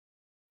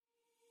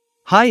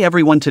Hi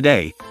everyone,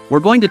 today, we're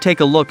going to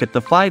take a look at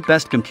the 5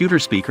 best computer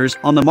speakers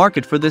on the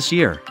market for this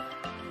year.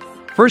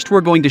 First,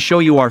 we're going to show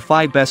you our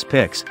 5 best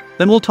picks,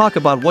 then we'll talk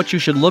about what you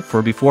should look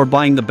for before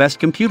buying the best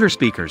computer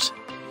speakers.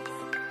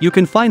 You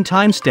can find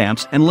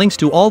timestamps and links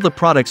to all the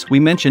products we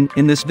mentioned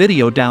in this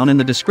video down in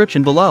the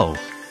description below.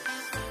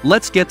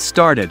 Let's get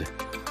started.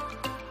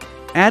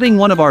 Adding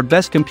one of our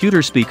best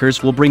computer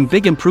speakers will bring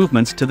big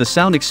improvements to the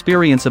sound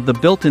experience of the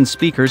built-in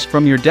speakers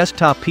from your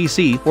desktop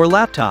PC or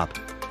laptop.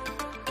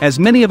 As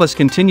many of us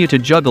continue to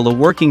juggle a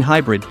working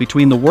hybrid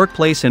between the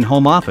workplace and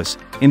home office,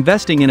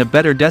 investing in a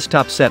better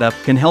desktop setup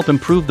can help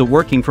improve the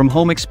working from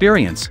home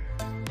experience.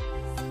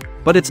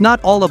 But it's not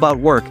all about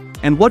work,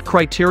 and what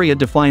criteria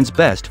defines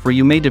best for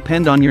you may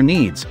depend on your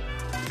needs.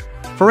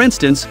 For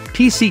instance,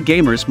 PC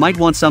gamers might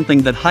want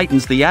something that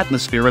heightens the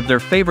atmosphere of their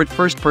favorite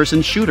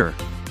first-person shooter.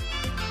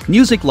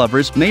 Music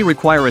lovers may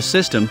require a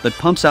system that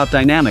pumps out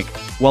dynamic,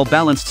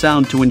 well-balanced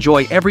sound to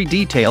enjoy every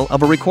detail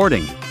of a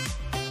recording.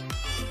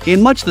 In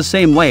much the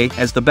same way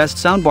as the best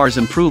soundbars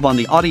improve on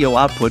the audio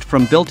output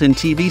from built-in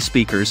TV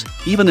speakers,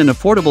 even an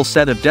affordable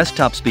set of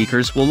desktop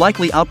speakers will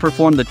likely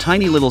outperform the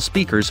tiny little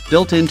speakers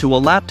built into a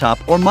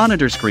laptop or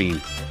monitor screen.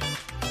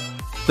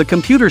 The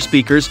computer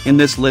speakers in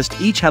this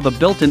list each have a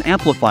built-in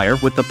amplifier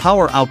with the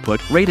power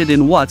output rated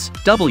in watts,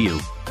 W.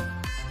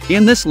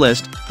 In this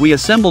list, we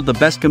assembled the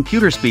best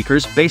computer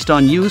speakers based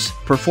on use,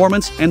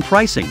 performance, and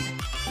pricing.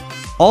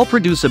 All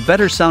produce a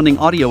better sounding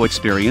audio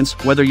experience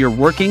whether you're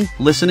working,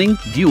 listening,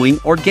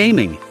 viewing, or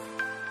gaming.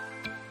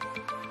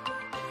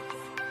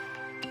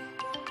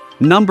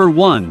 Number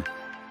 1.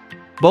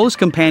 Bose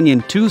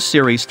Companion 2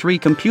 Series 3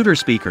 Computer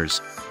Speakers.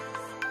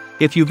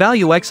 If you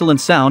value excellent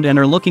sound and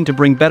are looking to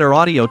bring better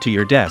audio to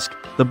your desk,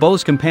 the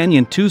Bose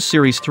Companion 2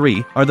 Series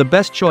 3 are the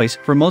best choice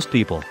for most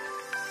people.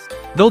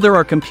 Though there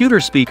are computer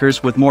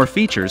speakers with more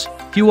features,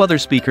 few other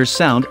speakers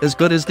sound as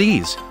good as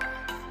these.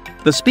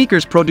 The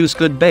speakers produce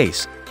good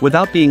bass,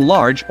 without being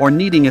large or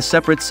needing a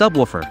separate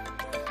subwoofer.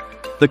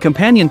 The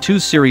Companion 2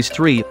 Series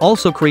 3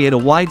 also create a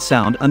wide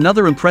sound,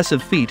 another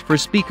impressive feat for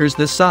speakers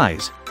this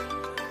size.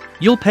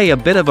 You'll pay a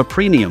bit of a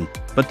premium,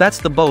 but that's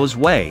the Bose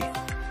way.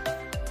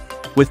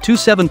 With two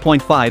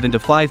 7.5 into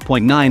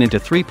 5.9 into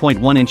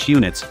 3.1 inch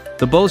units,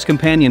 the Bose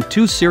Companion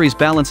 2 Series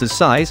balances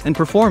size and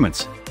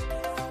performance.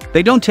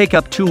 They don't take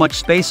up too much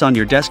space on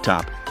your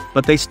desktop,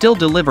 but they still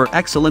deliver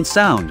excellent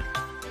sound.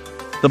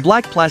 The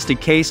black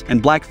plastic case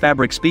and black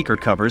fabric speaker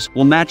covers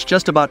will match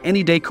just about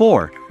any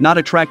decor, not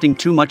attracting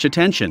too much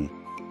attention.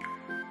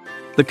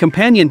 The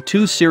Companion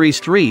 2 Series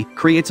 3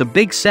 creates a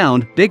big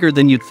sound, bigger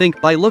than you'd think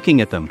by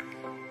looking at them.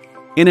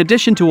 In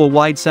addition to a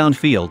wide sound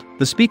field,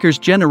 the speakers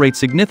generate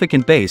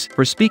significant bass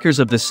for speakers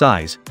of this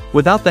size,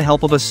 without the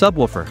help of a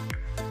subwoofer.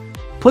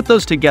 Put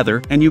those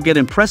together and you get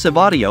impressive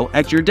audio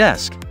at your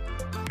desk.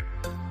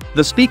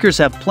 The speakers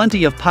have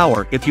plenty of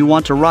power if you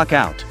want to rock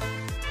out.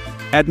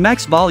 At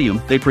max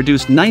volume, they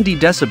produce 90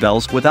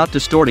 decibels without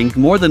distorting,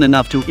 more than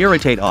enough to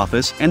irritate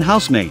office and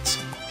housemates.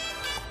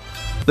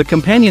 The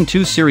Companion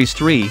 2 Series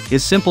 3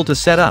 is simple to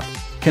set up.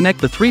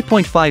 Connect the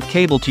 3.5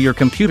 cable to your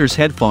computer's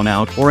headphone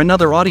out or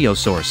another audio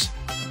source.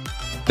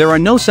 There are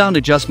no sound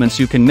adjustments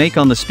you can make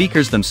on the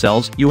speakers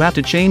themselves, you have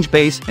to change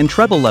bass and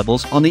treble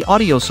levels on the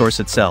audio source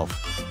itself.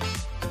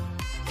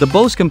 The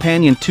Bose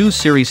Companion 2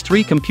 Series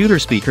 3 computer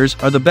speakers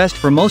are the best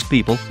for most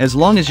people as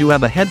long as you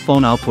have a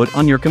headphone output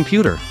on your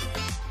computer.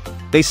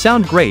 They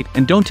sound great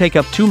and don't take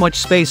up too much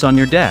space on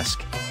your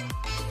desk.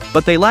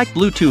 But they lack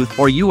Bluetooth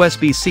or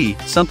USB-C,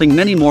 something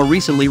many more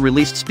recently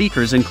released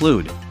speakers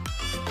include.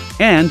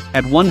 And,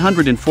 at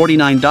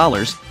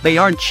 $149, they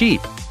aren't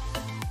cheap.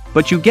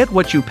 But you get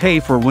what you pay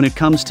for when it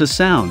comes to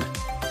sound.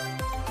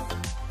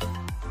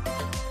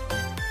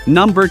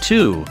 Number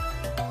 2.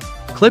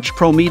 Klipsch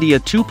Pro Media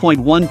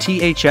 2.1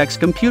 THX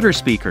Computer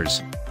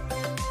Speakers.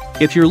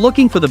 If you're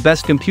looking for the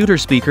best computer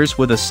speakers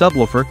with a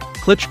subwoofer,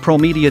 Klipsch Pro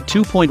Media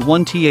 2.1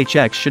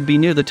 THX should be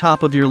near the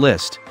top of your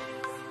list.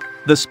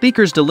 The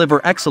speakers deliver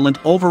excellent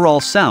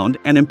overall sound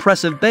and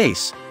impressive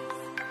bass.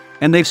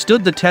 And they've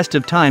stood the test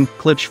of time.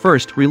 Klipsch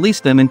first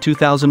released them in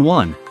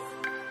 2001.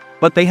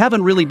 But they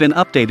haven't really been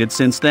updated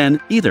since then,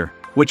 either,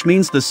 which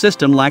means the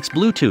system lacks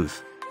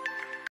Bluetooth.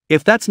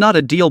 If that's not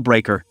a deal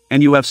breaker,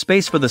 and you have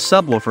space for the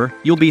subwoofer,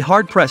 you'll be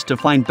hard-pressed to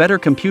find better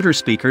computer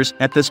speakers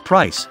at this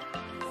price.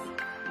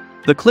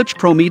 The Klipsch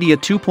Pro Media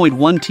 2.1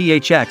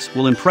 THX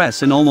will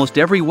impress in almost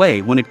every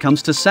way when it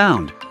comes to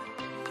sound.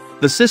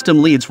 The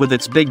system leads with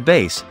its big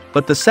bass,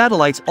 but the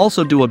satellites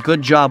also do a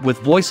good job with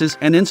voices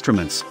and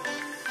instruments.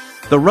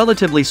 The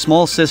relatively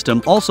small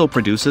system also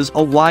produces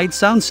a wide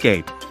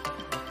soundscape.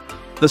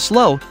 The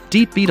slow,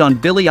 deep beat on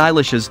Billie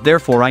Eilish's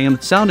 "Therefore I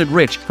Am" sounded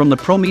rich from the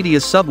Pro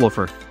Media's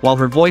subwoofer, while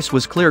her voice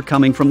was clear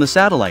coming from the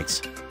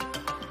satellites.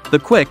 The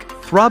quick,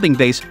 throbbing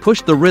bass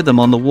pushed the rhythm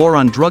on the War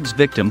on Drugs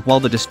Victim, while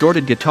the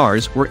distorted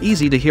guitars were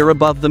easy to hear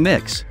above the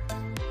mix.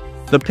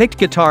 The picked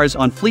guitars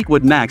on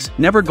Fleetwood Mac's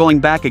 "Never Going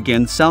Back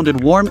Again"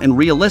 sounded warm and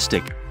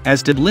realistic,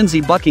 as did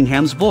Lindsey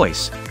Buckingham's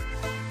voice.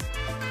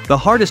 The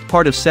hardest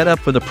part of setup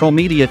for the Pro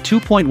Media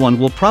 2.1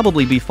 will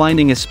probably be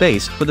finding a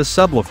space for the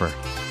subwoofer.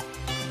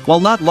 While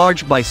not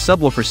large by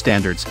subwoofer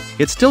standards,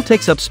 it still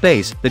takes up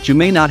space that you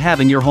may not have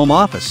in your home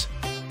office.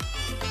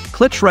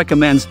 Klipsch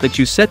recommends that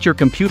you set your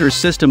computer's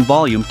system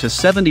volume to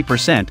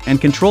 70%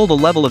 and control the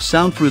level of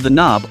sound through the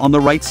knob on the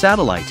right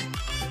satellite.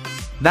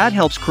 That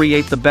helps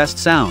create the best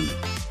sound.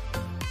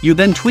 You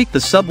then tweak the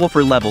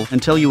subwoofer level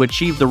until you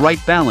achieve the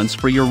right balance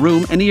for your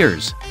room and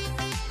ears.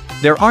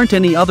 There aren't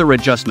any other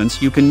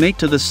adjustments you can make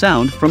to the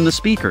sound from the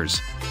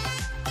speakers.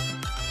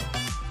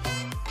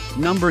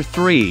 Number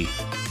 3.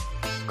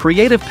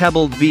 Creative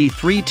Pebble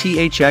V3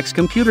 THX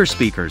Computer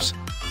Speakers.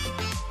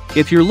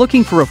 If you're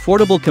looking for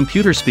affordable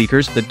computer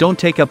speakers that don't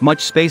take up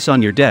much space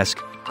on your desk,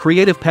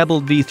 Creative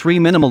Pebble V3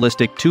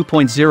 Minimalistic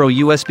 2.0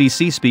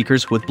 USB-C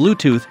speakers with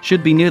Bluetooth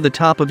should be near the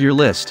top of your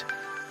list.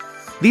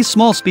 These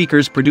small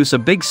speakers produce a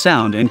big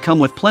sound and come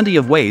with plenty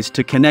of ways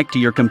to connect to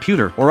your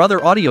computer or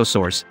other audio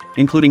source,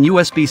 including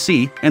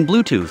USB-C and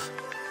Bluetooth.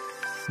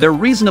 They're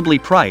reasonably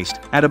priced,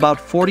 at about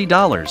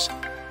 $40.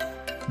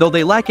 Though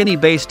they lack any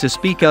bass to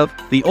speak of,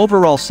 the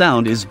overall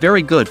sound is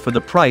very good for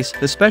the price,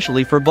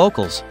 especially for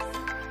vocals.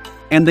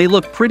 And they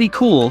look pretty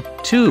cool,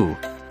 too.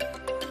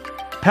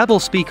 Pebble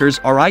speakers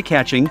are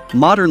eye-catching,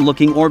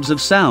 modern-looking orbs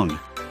of sound.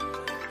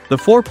 The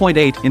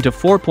 4.8 into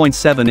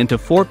 4.7 into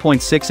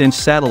 4.6-inch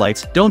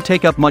satellites don't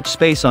take up much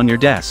space on your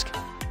desk.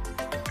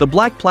 The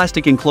black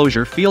plastic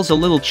enclosure feels a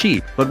little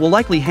cheap but will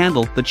likely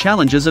handle the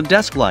challenges of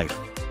desk life.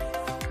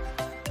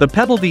 The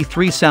Pebble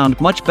V3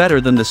 sound much better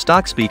than the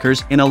stock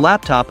speakers in a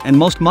laptop and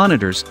most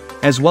monitors,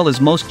 as well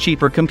as most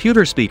cheaper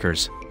computer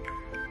speakers.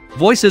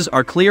 Voices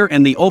are clear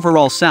and the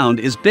overall sound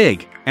is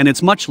big, and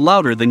it's much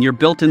louder than your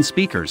built-in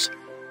speakers.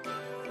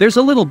 There's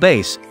a little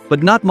bass,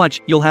 but not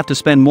much. You'll have to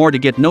spend more to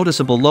get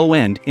noticeable low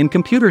end in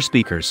computer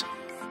speakers.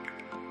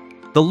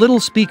 The little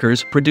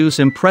speakers produce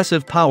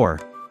impressive power.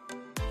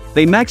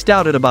 They maxed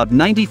out at about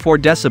 94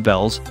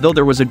 decibels, though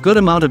there was a good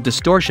amount of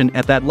distortion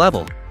at that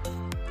level.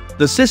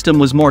 The system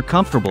was more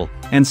comfortable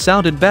and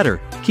sounded better,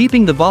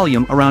 keeping the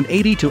volume around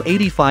 80 to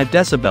 85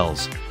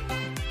 decibels.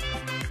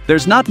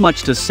 There's not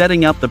much to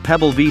setting up the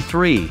Pebble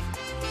V3.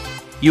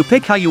 You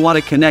pick how you want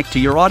to connect to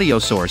your audio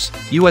source,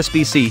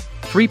 USB-C,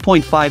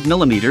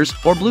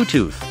 3.5mm, or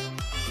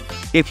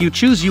Bluetooth. If you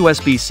choose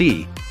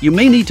USB-C, you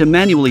may need to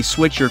manually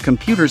switch your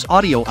computer's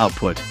audio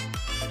output.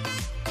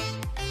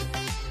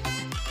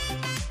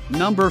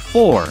 Number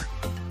 4.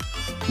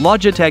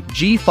 Logitech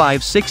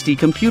G560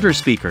 Computer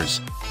Speakers.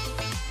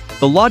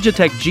 The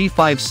Logitech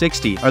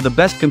G560 are the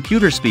best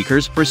computer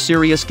speakers for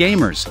serious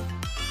gamers.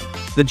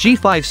 The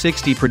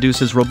G560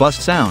 produces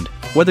robust sound,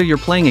 whether you're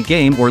playing a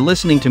game or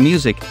listening to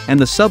music, and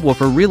the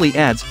subwoofer really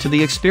adds to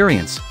the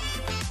experience.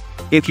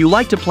 If you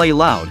like to play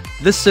loud,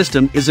 this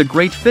system is a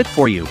great fit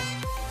for you.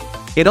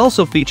 It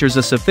also features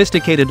a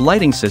sophisticated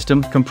lighting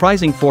system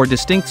comprising 4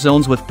 distinct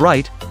zones with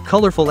bright,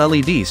 colorful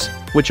LEDs,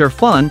 which are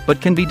fun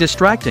but can be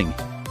distracting.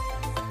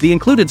 The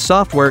included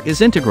software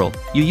is integral.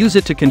 You use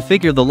it to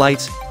configure the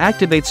lights,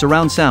 activate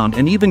surround sound,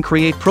 and even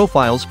create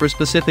profiles for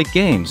specific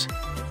games.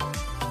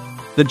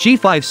 The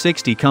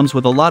G560 comes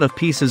with a lot of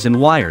pieces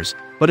and wires,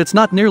 but it's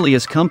not nearly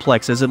as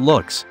complex as it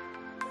looks.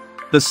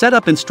 The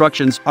setup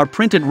instructions are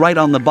printed right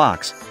on the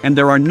box, and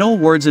there are no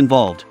words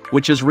involved,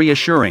 which is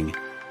reassuring.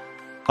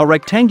 A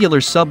rectangular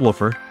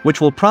subwoofer,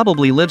 which will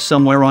probably live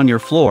somewhere on your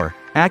floor,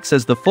 acts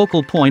as the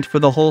focal point for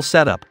the whole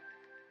setup.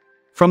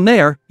 From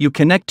there, you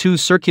connect 2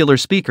 circular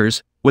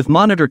speakers, with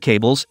monitor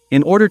cables,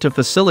 in order to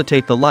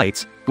facilitate the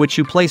lights, which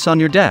you place on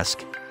your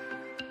desk.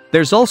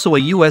 There's also a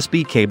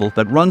USB cable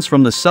that runs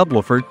from the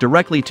subwoofer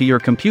directly to your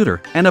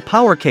computer, and a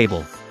power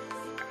cable.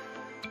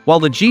 While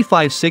the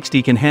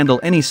G560 can handle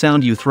any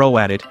sound you throw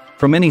at it,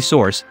 from any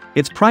source,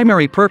 its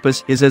primary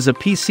purpose is as a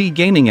PC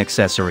gaming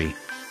accessory.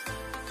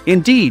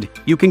 Indeed,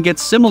 you can get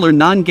similar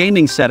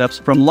non-gaming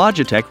setups from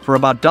Logitech for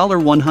about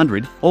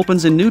 $100,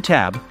 opens a new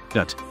tab.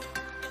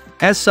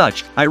 As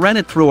such, I ran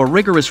it through a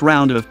rigorous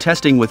round of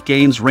testing with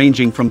games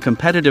ranging from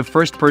competitive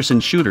first-person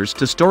shooters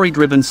to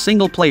story-driven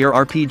single-player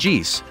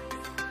RPGs.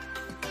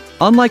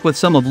 Unlike with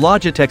some of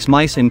Logitech's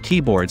mice and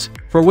keyboards,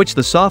 for which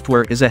the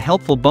software is a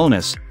helpful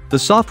bonus, the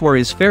software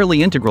is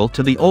fairly integral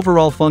to the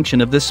overall function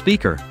of this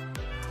speaker.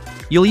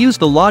 You'll use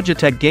the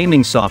Logitech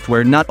gaming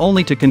software not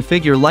only to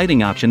configure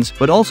lighting options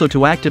but also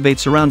to activate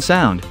surround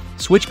sound,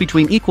 switch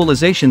between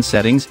equalization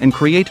settings, and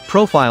create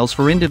profiles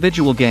for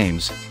individual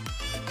games.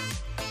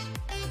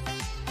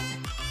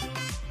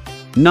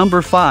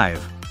 Number 5.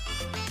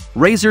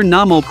 Razer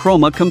Namo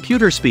Chroma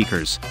Computer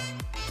Speakers.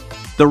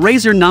 The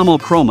Razer Namo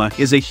Chroma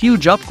is a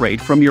huge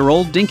upgrade from your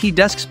old dinky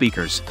desk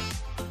speakers.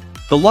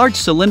 The large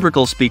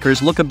cylindrical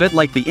speakers look a bit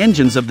like the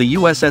engines of the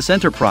USS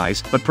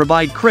Enterprise but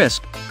provide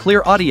crisp,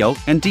 clear audio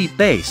and deep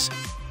bass.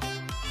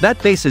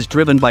 That bass is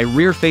driven by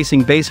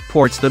rear-facing bass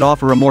ports that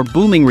offer a more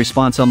booming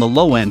response on the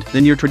low end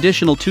than your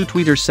traditional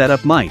 2-tweeter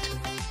setup might.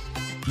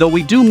 Though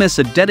we do miss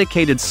a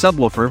dedicated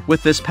subwoofer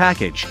with this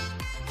package.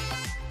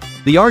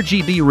 The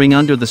RGB ring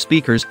under the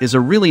speakers is a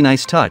really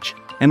nice touch,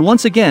 and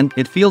once again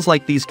it feels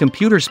like these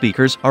computer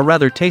speakers are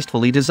rather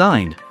tastefully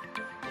designed.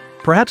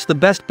 Perhaps the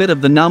best bit of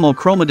the Namo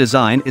Chroma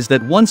design is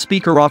that one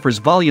speaker offers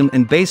volume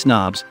and bass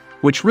knobs,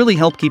 which really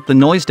help keep the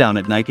noise down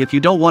at night if you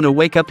don't want to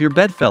wake up your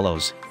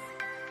bedfellows.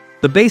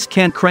 The bass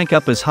can't crank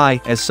up as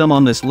high as some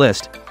on this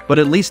list, but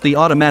at least the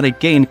automatic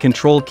gain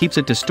control keeps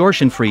it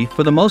distortion-free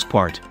for the most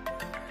part.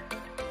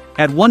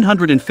 At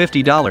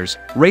 $150,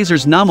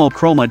 Razer's Namo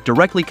Chroma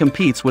directly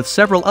competes with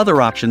several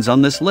other options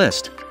on this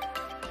list.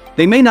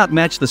 They may not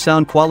match the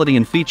sound quality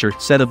and feature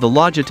set of the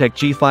Logitech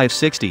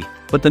G560,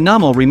 but the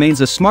Namo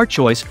remains a smart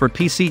choice for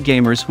PC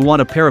gamers who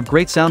want a pair of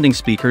great-sounding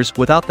speakers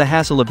without the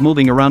hassle of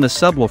moving around a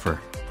subwoofer.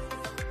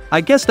 I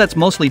guess that's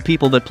mostly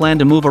people that plan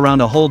to move around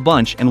a whole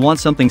bunch and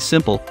want something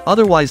simple,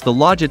 otherwise the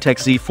Logitech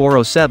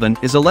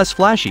Z407 is a less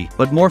flashy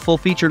but more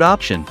full-featured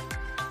option.